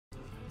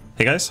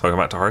Hey guys, welcome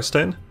back to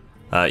Hearthstone.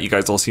 You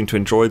guys all seem to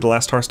enjoy the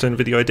last Hearthstone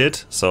video I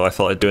did, so I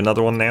thought I'd do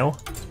another one now.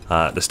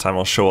 This time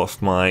I'll show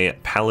off my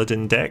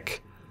Paladin deck.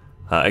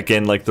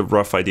 Again, like the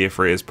rough idea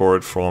for it is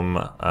borrowed from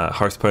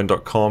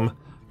Hearthstone.com,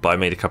 but I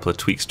made a couple of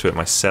tweaks to it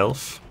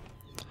myself.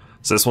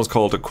 So this one's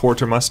called a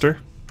QuarterMuster.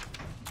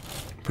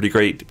 Pretty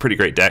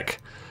great deck.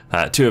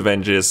 2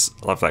 Avenges,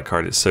 love that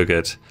card, it's so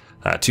good.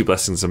 2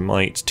 Blessings of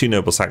Might, 2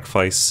 Noble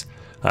Sacrifice.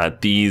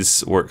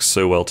 These work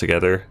so well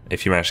together.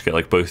 If you manage to get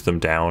like both of them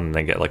down and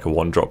then get like a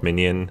 1-drop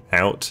minion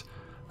out,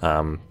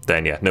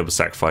 then yeah, Noble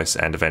Sacrifice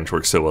and Avenge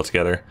work so well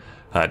together.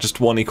 Just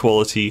 1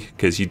 equality,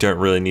 because you don't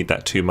really need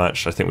that too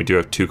much. I think we do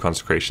have 2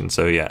 consecrations,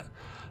 so yeah.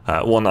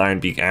 1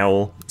 Ironbeak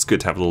Owl, it's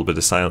good to have a little bit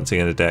of silencing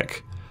in a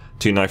deck.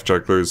 2 Knife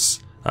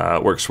Jugglers,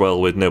 works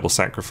well with Noble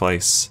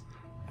Sacrifice,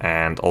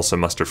 and also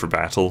Muster for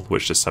Battle,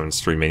 which just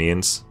summons 3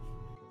 minions.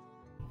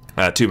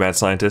 2 Mad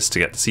Scientists to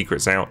get the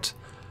secrets out.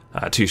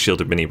 2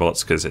 Shielded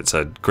Mini-Bots because it's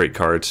a great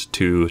card.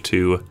 2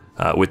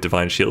 with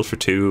Divine Shield for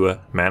 2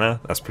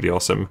 mana, that's pretty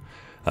awesome.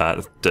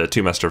 The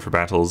 2 Muster for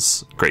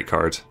Battles, great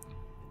card.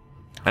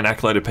 An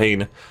Acolyte of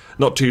Pain,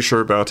 not too sure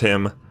about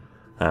him.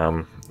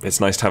 It's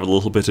nice to have a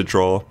little bit of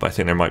draw, but I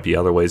think there might be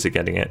other ways of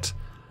getting it.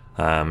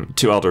 2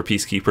 Aldor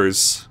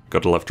Peacekeepers,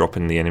 gotta love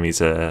dropping the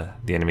enemy's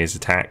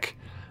attack.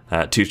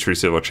 2 True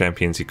Silver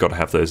Champions, you've got to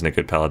have those in a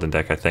good Paladin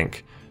deck, I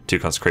think. 2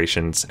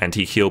 Consecrations,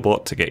 Antique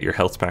Healbot to get your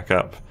health back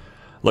up.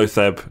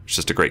 Lotheb, it's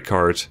just a great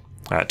card.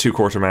 2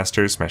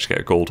 QuarterMusters, managed to get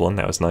a gold one,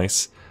 that was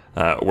nice.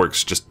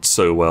 Works just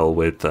so well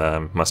with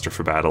Muster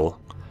for Battle.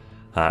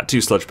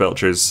 2 Sludge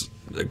Belchers,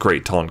 a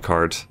great taunt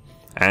card.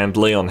 And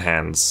Lay on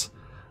Hands.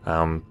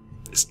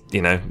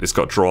 It's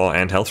got draw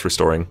and health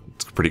restoring.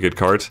 It's a pretty good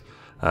card.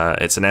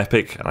 It's an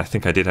epic, and I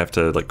think I did have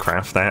to like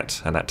craft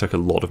that, and that took a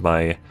lot of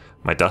my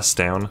dust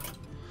down.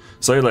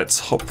 So let's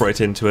hop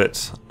right into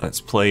it. Let's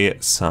play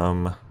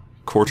some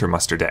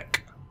QuarterMuster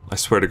deck. I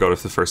swear to God,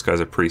 if the first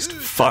guy's a priest.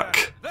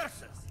 Fuck!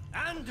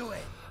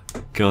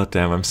 God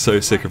damn, I'm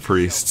so sick of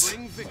priests.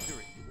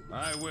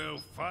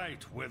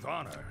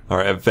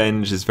 Alright,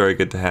 Avenge is very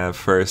good to have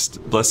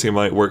first. Blessing of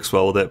Might works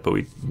well with it, but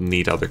we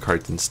need other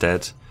cards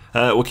instead.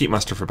 We'll keep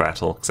Muster for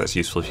Battle, because that's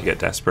useful if you get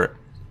desperate.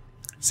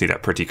 See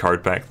that pretty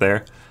card back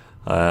there?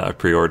 I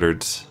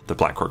pre-ordered the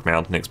Blackrock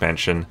Mountain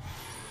expansion,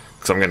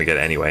 because I'm going to get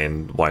it anyway,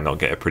 and why not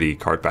get a pretty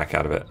card back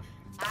out of it?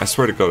 I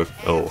swear to God,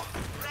 oh.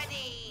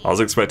 I was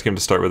expecting him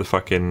to start with a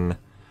fucking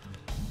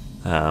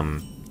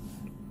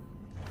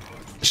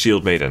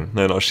Shield Maiden.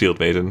 No, not Shield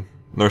Maiden.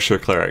 Nurture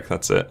Cleric,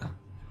 that's it.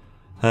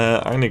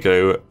 I'm gonna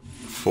go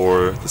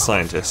for the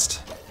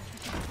Scientist.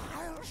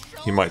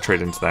 He might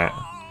trade into that.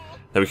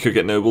 Then we could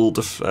get Noble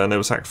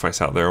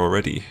Sacrifice out there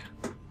already.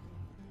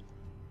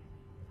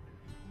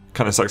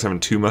 Kinda sucks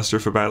having 2 Muster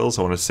for Battles.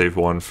 I want to save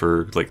 1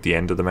 for like the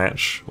end of the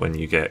match when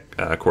you get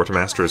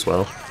QuarterMuster as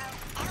well.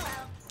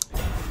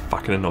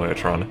 Fucking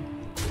Annoyatron.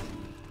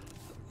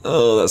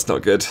 Oh, that's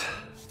not good.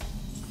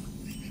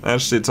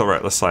 Actually, it's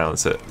alright, let's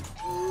silence it.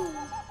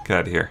 Get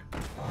out of here.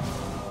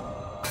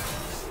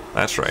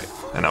 That's right,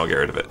 and I'll get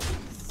rid of it.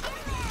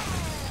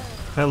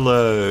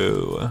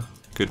 Hello.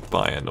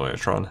 Goodbye,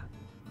 Annoyatron.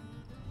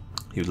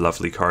 You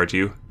lovely card,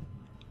 you.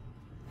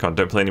 Come on,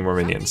 don't play any more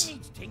minions.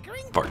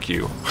 Fuck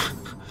you.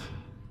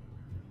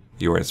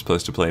 You weren't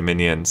supposed to play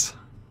minions.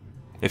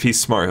 If he's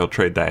smart, he'll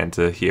trade that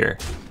into here.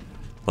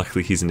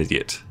 Luckily, he's an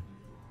idiot.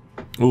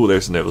 Ooh,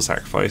 there's a Noble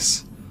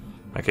Sacrifice.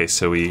 Okay,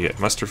 so we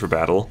Muster for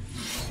Battle.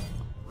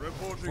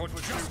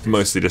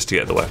 Mostly just to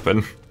get the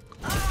weapon.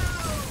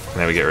 And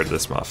then we get rid of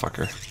this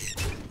motherfucker.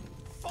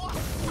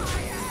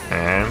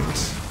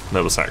 And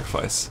Noble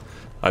Sacrifice.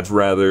 I'd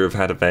rather have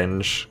had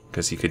Avenge,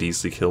 because he could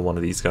easily kill one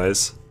of these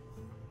guys.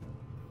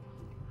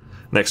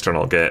 Next turn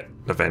I'll get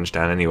Avenge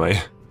down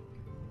anyway.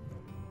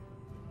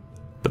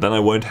 But then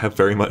I won't have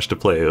very much to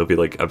play. It'll be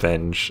like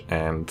Avenge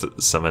and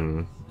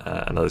summon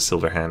another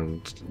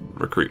Silverhand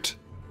Recruit.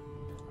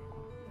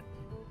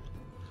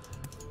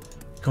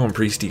 Come on,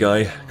 Priesty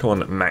guy. Come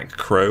on, Mac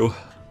Crow.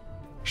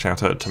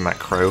 Shout out to Mac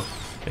Crow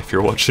if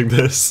you're watching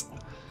this.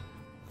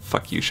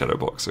 Fuck you, Shadow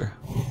Boxer.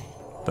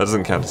 That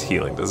doesn't count as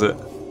healing, does it?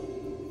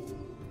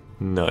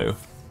 No.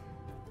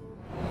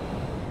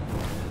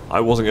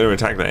 I wasn't going to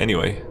attack that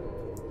anyway,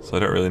 so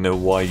I don't really know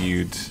why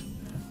you'd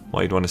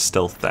want to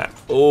stealth that.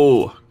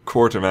 Oh,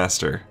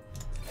 QuarterMuster.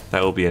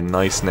 That will be a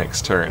nice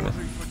next turn.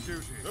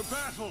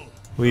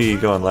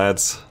 Go on,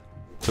 lads.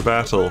 To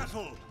battle.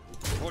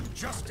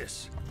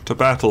 To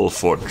battle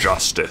for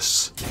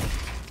justice.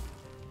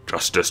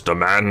 Justice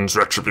demands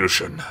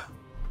retribution.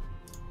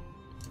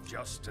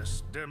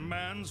 Justice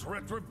demands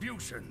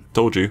retribution.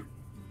 Told you.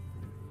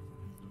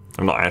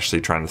 I'm not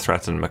actually trying to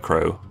threaten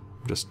Macro.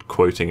 I'm just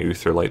quoting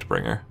Uther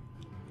Lightbringer.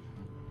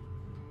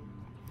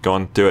 Go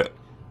on, do it.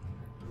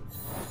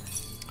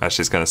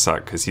 Actually, it's gonna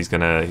suck because he's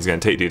gonna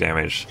take 2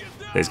 damage.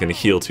 He's gonna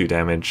heal 2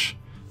 damage.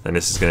 Then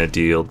this is gonna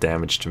deal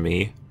damage to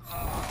me.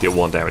 Deal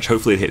 1 damage.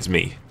 Hopefully it hits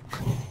me.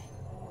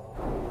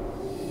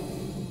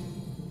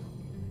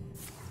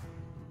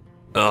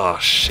 Oh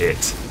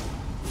shit.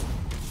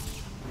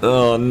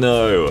 Oh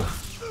no.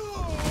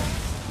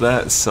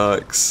 That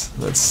sucks.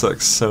 That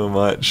sucks so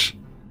much.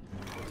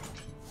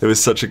 It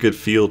was such a good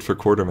field for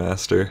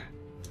QuarterMuster.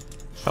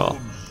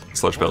 Oh,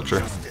 Sludge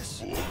Belcher.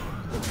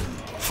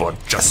 For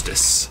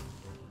justice.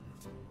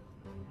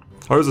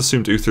 I always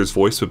assumed Uther's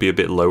voice would be a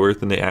bit lower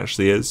than it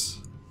actually is.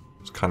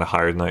 It's kind of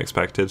higher than I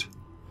expected.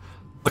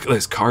 Look at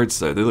those cards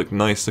though, they look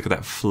nice. Look at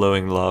that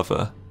flowing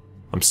lava.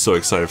 I'm so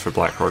excited for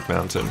Blackrock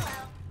Mountain.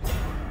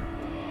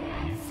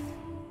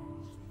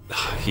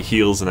 He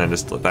heals and then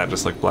that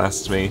just like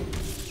blasts me.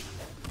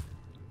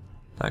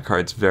 That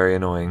card's very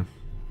annoying.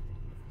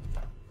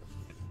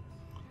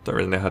 Don't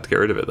really know how to get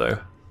rid of it though.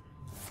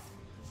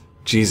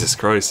 Jesus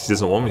Christ, he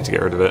doesn't want me to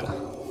get rid of it.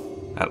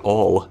 At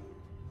all.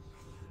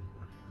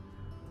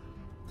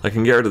 I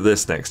can get rid of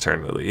this next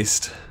turn at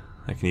least.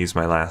 I can use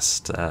my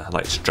last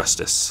Light's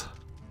Justice.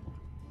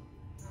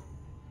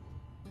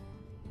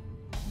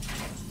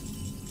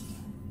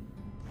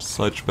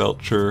 Sludge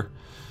Belcher.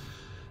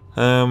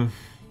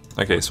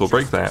 Okay, so we'll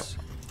break that.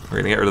 We're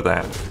gonna get rid of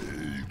that.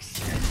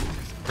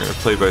 We're gonna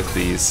play both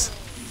these.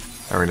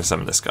 And we're gonna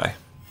summon this guy.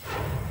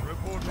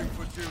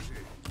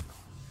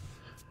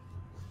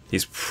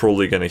 He's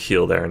probably gonna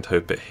heal there and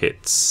hope it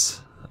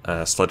hits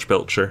Sludge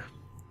Belcher.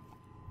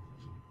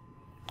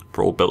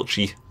 Brawl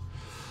Belchy.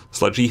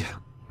 Sludgy.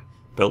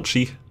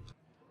 Belchy.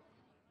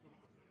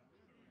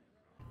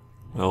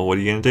 Well, what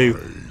are you gonna do?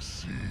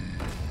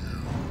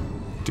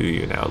 Do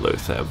you now,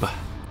 Lotheb?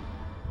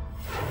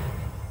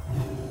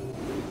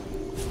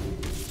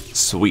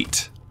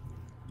 Sweet.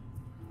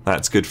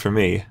 That's good for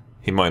me.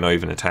 He might not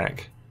even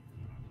attack.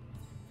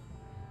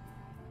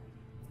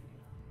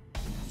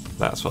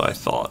 That's what I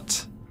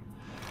thought.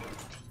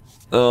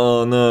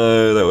 Oh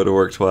no, that would have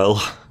worked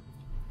well.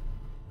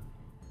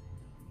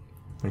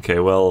 Okay,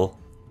 well,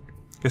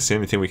 I guess the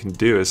only thing we can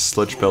do is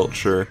Sludge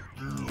Belcher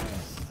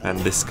and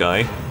this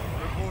guy.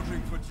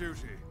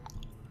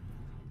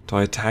 Do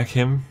I attack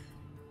him?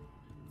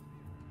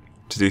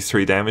 To do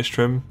 3 damage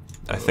to him?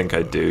 I think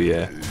I do,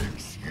 yeah.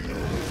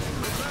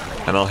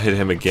 And I'll hit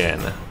him again,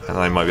 and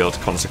I might be able to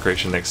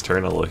Consecration next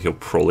turn, although he'll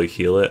probably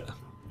heal it.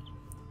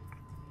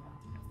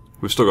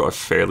 We've still got a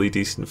fairly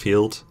decent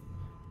field.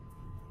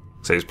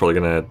 So he's probably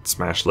gonna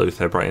smash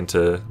Lotheb right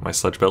into my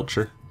Sludge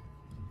Belcher.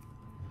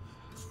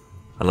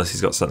 Unless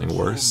he's got something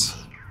worse.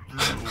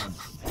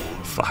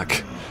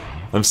 Fuck.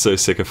 I'm so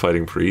sick of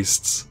fighting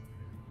priests.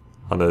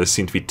 I know there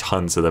seem to be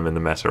tons of them in the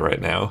meta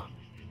right now.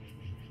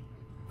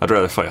 I'd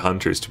rather fight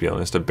hunters, to be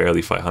honest. I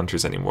barely fight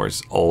hunters anymore.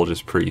 It's all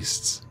just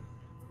priests.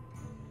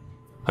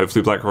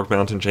 Hopefully Blackrock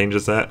Mountain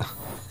changes that.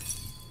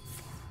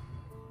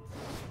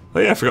 Oh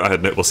yeah, I forgot I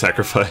had Notable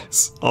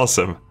Sacrifice.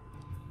 Awesome.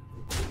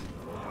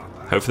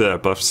 Hopefully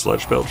that buffs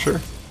Sludge Belcher.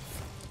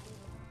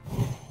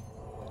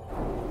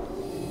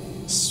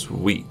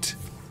 Sweet.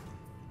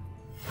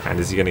 And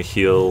is he gonna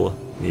heal?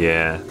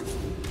 Yeah.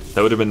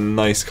 That would have been a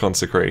nice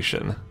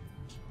Consecration.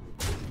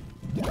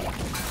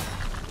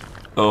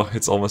 Oh,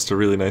 it's almost a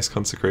really nice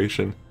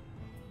Consecration.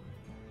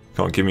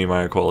 Come on, give me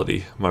my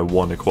equality. My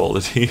one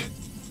equality.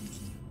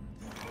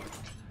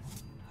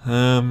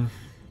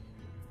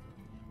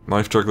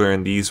 Knife Juggler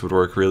and these would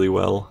work really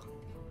well.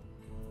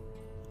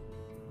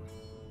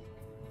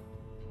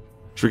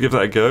 Should we give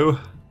that a go?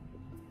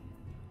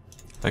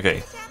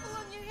 Okay.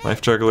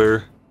 Knife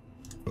Juggler.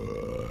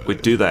 We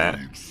do that.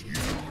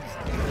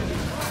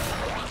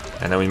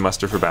 And then we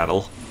muster for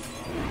battle.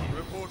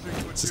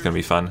 This is gonna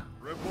be fun.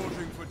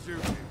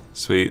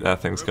 Sweet,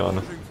 that thing's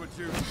gone.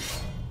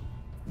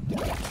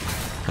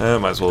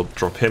 Might as well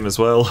drop him as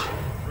well.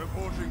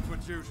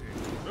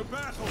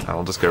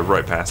 I'll just go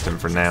right past him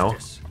for now.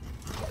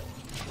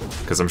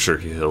 Because I'm sure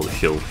he'll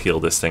heal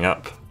this thing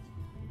up.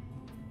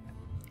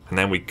 And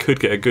then we could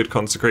get a good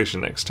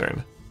Consecration next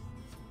turn.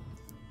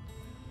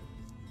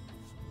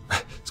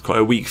 It's quite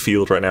a weak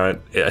field right now.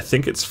 I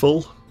think it's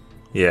full.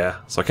 Yeah,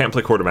 so I can't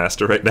play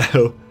QuarterMuster right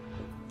now.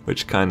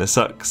 Which kinda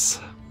sucks.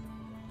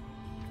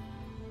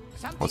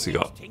 What's he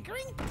got?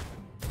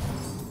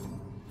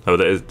 Oh,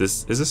 is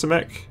this a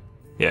mech?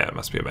 Yeah, it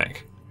must be a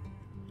mech.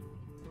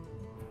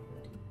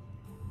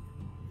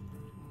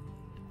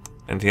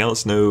 Anything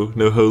else? No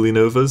Holy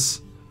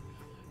Novas?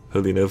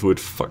 Holy Nova would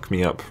fuck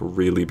me up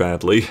really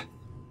badly.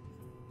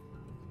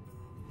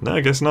 No,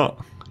 I guess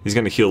not. He's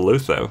gonna heal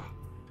Loth though.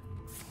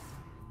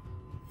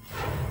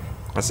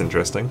 That's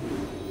interesting.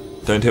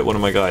 Don't hit one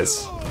of my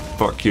guys.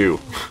 Fuck you.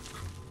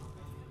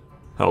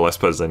 Oh, I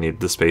suppose I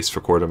need the space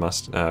for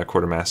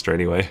QuarterMuster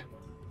anyway.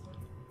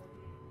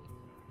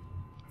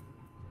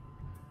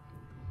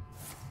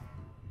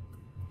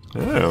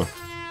 Oh.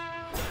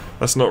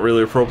 That's not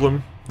really a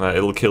problem.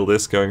 It'll kill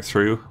this going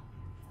through.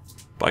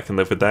 But I can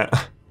live with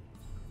that.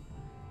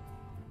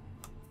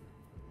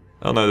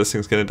 Oh no, this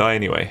thing's gonna die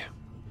anyway.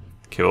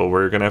 Okay, well,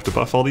 we're gonna have to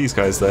buff all these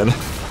guys then.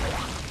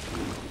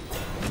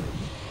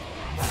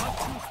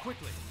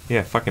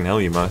 Yeah, fucking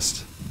hell you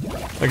must.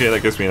 Okay,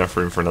 that gives me enough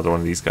room for another one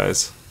of these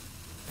guys.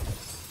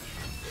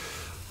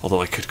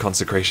 Although I could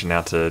Consecration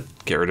now to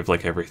get rid of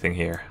like everything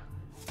here.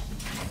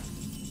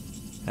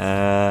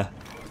 Yeah,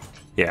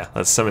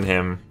 let's summon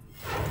him.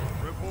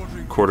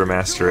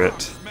 QuarterMuster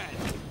it.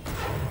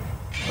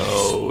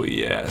 Oh,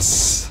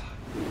 yes.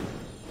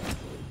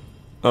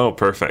 Oh,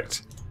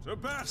 perfect.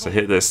 So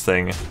hit this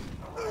thing.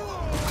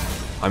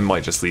 I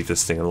might just leave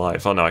this thing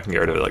alive. Oh no, I can get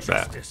rid of it like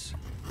that.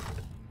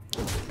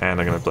 And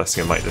I'm gonna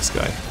Blessing and Might this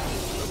guy.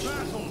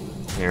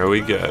 Here we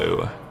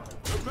go.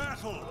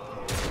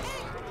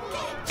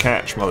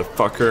 Catch,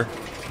 motherfucker.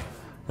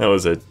 That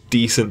was a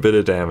decent bit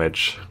of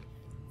damage.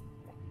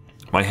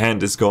 My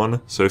hand is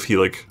gone, so if he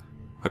like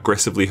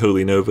aggressively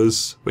Holy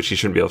Novas, which he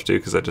shouldn't be able to do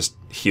because that just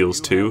heals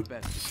too.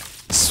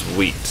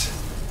 Sweet.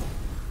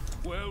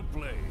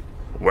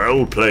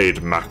 Well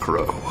played,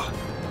 Macro.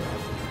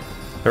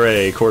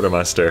 Hooray,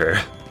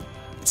 QuarterMuster.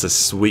 It's a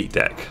sweet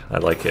deck. I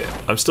like it.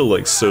 I'm still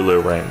like solo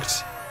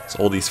ranked. So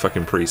all these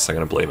fucking priests I'm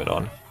gonna blame it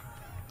on.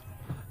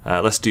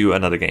 Let's do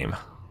another game.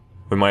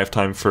 We might have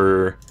time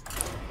for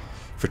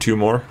 2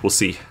 more. We'll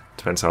see.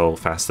 Depends how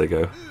fast they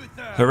go.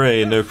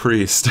 Hooray, no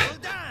priest.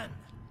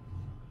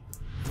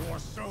 Your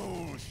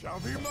soul shall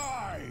be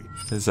mine.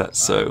 Is that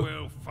so? I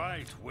will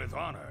fight with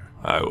honor.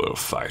 I will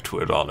fight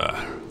with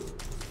honor.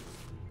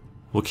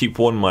 We'll keep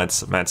one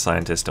mad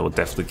scientist and we'll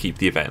definitely keep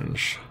the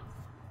Avenge.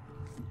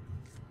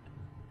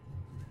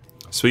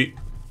 Sweet.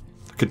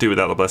 I could do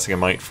without the Blessing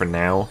and Might for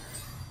now.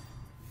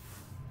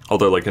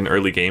 Although like in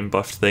early game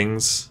buffed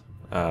things,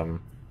 like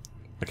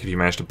if you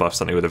manage to buff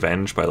something with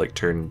Avenge by like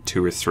turn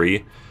 2 or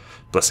 3,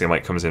 Blessing and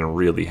Might comes in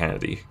really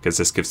handy, because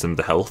this gives them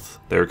the health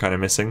they were kind of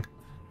missing.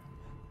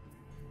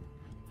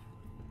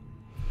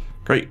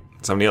 Great.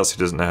 Somebody else who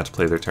doesn't know how to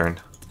play their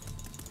turn.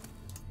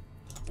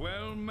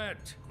 Well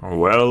met.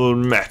 Well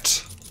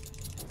met.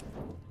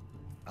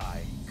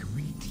 I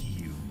greet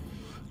you.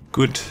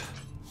 Good.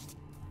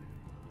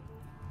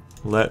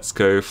 Let's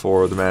go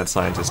for the Mad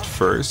Scientist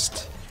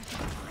first.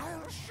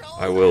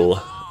 I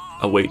will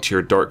await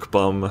your Dark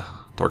Bomb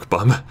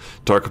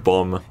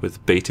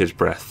with Baited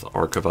Breath,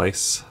 Arc of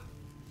Ice.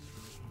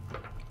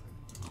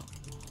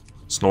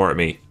 Snore at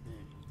me.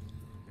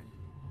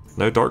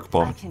 No Dark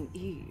Bomb. I can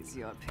ease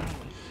your pain.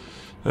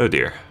 Oh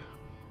dear.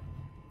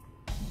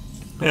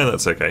 Yeah,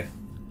 that's okay.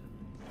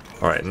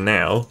 Alright,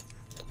 now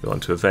we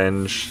want to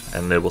Avenge,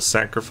 and they will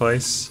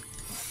Sacrifice.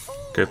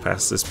 Go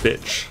past this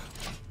bitch.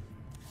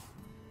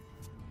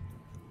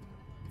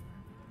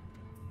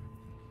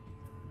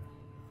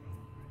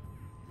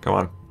 Come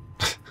on.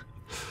 I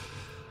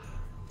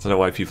don't know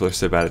why people are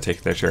so bad at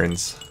taking their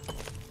turns.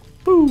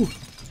 Woo!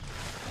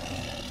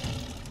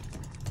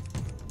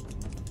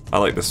 I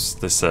like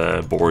this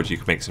board, you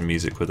can make some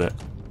music with it.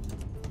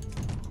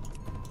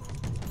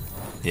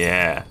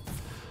 Yeah.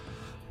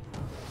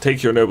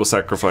 Take your noble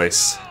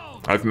sacrifice.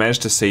 I've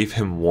managed to save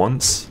him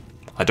once.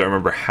 I don't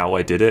remember how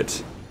I did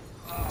it,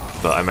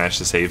 but I managed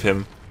to save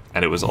him,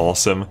 and it was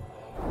awesome.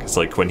 Because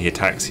like when he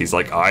attacks, he's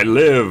like, I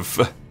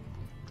live!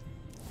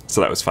 So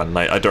that was fun.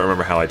 I don't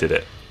remember how I did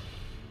it.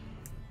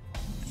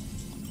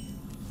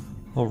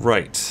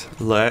 Alright,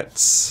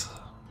 let's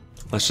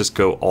just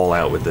go all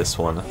out with this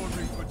one.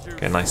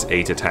 Get a nice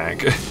 8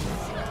 attack.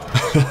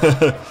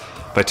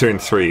 By turn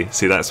 3,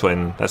 see that's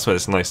when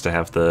it's nice to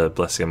have the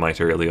Blessing and Might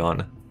early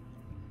on.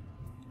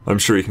 I'm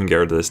sure you can get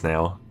rid of this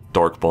now.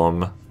 Dark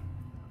Bomb.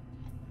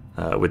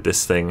 With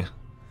this thing.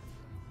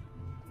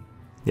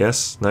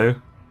 Yes? No?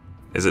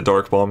 Is it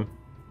Dark Bomb?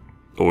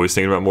 Always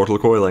thinking about Mortal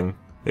Coiling.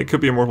 It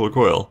could be a Mortal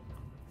Coil.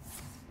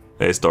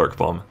 It's Dark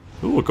Bomb.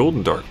 Ooh, a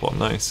golden Dark Bomb,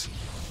 nice.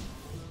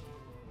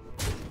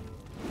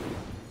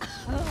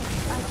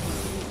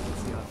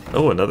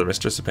 Oh, another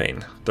Mistress of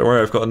Pain. Don't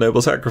worry, I've got a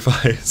Noble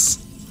Sacrifice.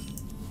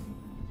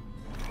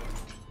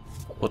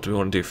 What do we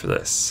want to do for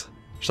this?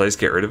 Should I just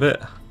get rid of it?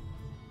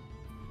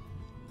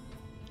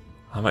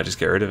 I might just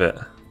get rid of it.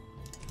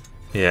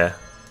 Yeah.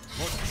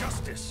 For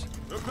justice,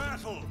 the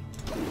battle.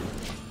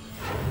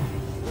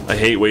 I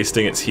hate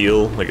wasting its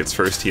heal, like its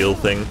first heal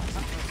thing.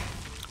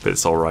 But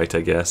it's alright,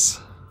 I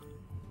guess.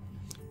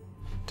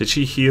 Did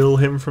she heal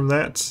him from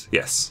that?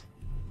 Yes.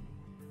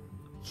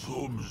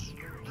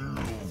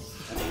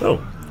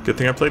 Oh, good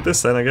thing I played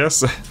this then, I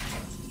guess.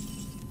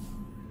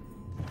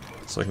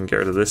 So I can get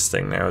rid of this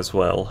thing now as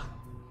well.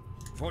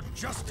 For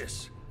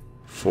justice.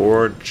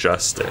 For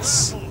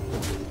justice. Do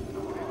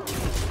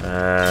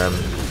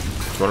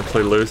you want to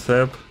play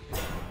Lotheb?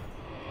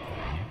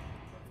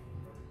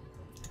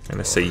 I'm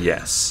gonna say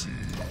yes.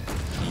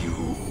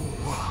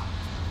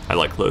 I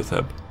like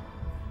Lotheb.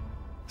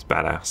 It's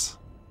badass.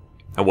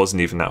 It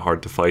wasn't even that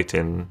hard to fight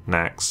in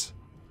Nax.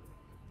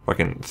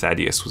 Fucking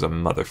Thaddeus was a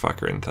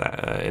motherfucker in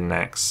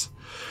Nax.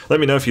 Let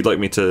me know if you'd like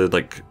me to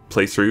like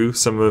play through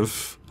some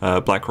of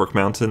Blackrock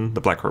Mountain,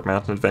 the Blackrock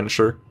Mountain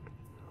adventure.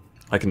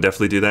 I can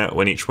definitely do that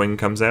when each wing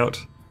comes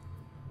out.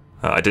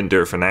 I didn't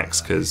do it for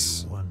Nax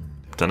because,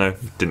 I don't know,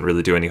 didn't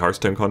really do any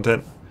Hearthstone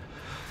content.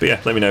 But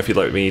yeah, let me know if you'd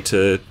like me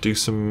to do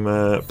some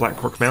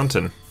Blackrock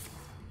Mountain.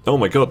 Oh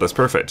my god, that's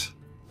perfect.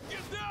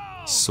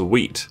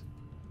 Sweet.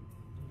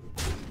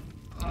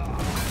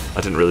 I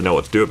didn't really know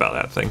what to do about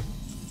that thing.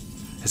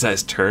 Is that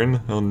his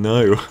turn? Oh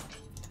no.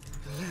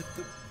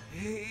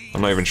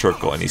 I'm not even sure I've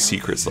got any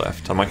secrets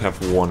left. I might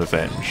have one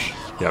Avenge.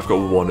 Yeah, I've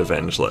got one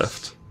Avenge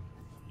left.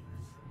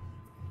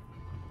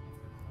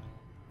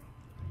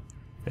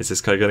 Is this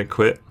guy gonna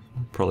quit?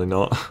 Probably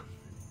not.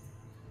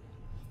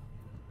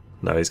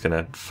 No, he's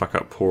gonna fuck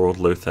up poor old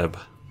Lotheb.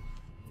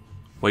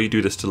 Why you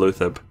do this to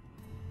Lotheb?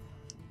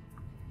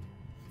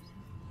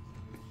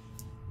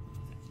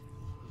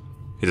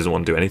 He doesn't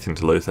want to do anything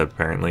to Lotheb,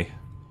 apparently.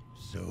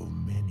 So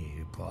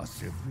many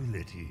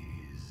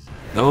possibilities.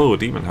 Oh,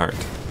 Demon Heart.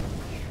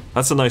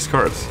 That's a nice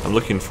card. I'm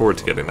looking forward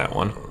to getting that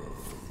one.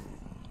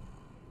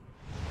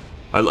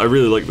 I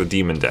really like the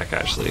Demon deck,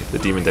 actually. The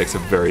Demon deck's a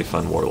very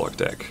fun Warlock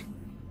deck.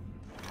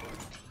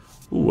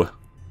 Ooh.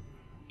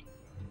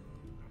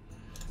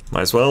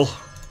 Might as well.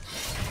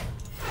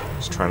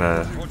 Just trying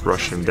to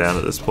rush him down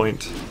at this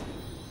point.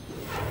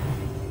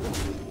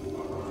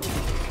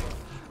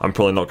 I'm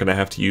probably not going to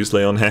have to use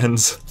Lay on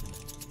Hands.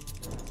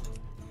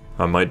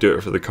 I might do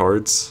it for the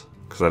cards,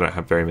 because I don't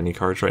have very many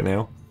cards right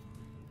now.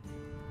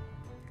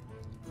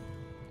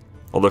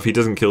 Although if he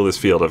doesn't kill this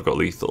field, I've got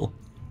lethal.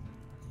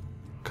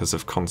 Because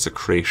of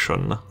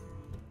Consecration.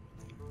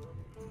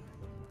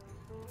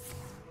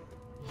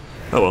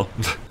 Oh well.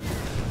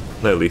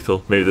 No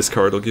lethal. Maybe this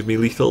card will give me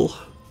lethal.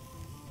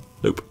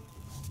 Nope.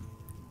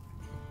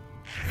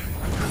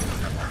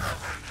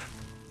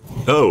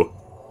 Oh!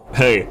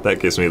 Hey, that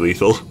gives me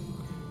lethal.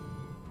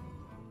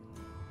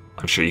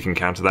 I'm sure you can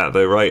counter that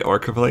though, right,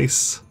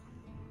 Archivice?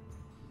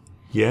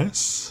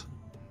 Yes?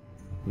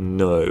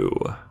 No.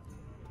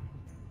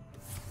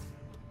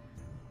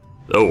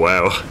 Oh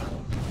wow.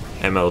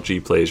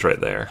 MLG plays right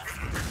there.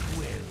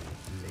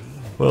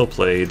 Well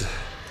played.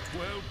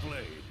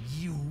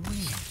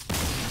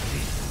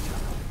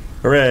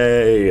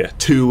 Hooray!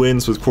 2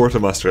 wins with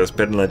QuarterMuster. That's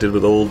better than I did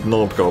with old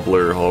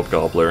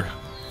Hobgobbler.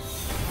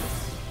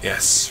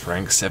 Yes,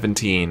 rank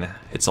 17.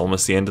 It's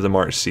almost the end of the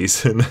March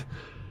season.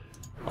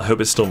 I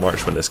hope it's still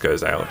March when this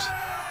goes out.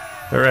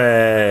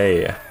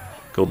 Hooray!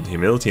 Golden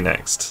Humility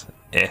next.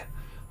 I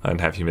don't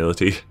have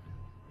Humility.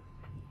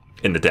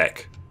 In the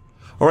deck.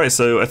 Alright,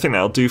 so I think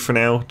that'll do for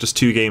now. Just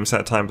 2 games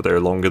that time, but they're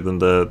longer than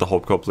the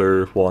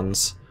Hobgobbler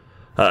ones.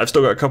 I've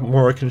still got a couple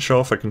more I can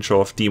show off. I can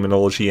show off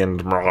Demonology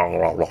and...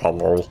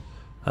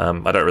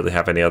 I don't really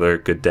have any other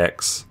good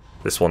decks.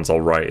 This one's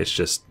alright, it's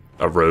just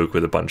a rogue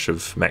with a bunch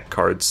of mech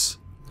cards.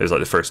 It was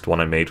like the first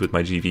one I made with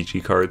my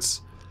GVG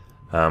cards.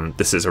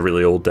 This is a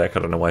really old deck,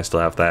 I don't know why I still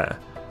have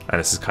that. And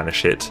this is kind of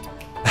shit.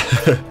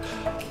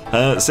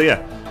 So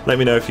yeah, let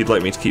me know if you'd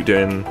like me to keep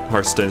doing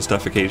Hearthstone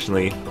stuff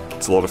occasionally.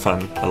 It's a lot of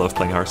fun, I love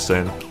playing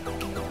Hearthstone.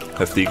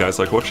 Hopefully you guys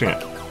like watching it.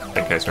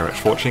 Thank you guys very much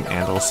for watching,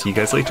 and I'll see you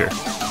guys later.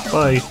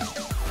 Bye!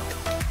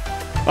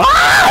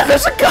 Ah!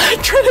 There's a guy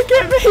trying to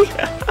get me!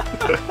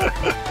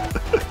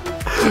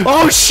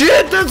 Oh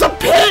shit! There's a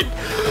pit!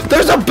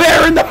 There's a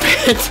bear in the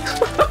pit!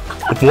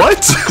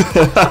 What?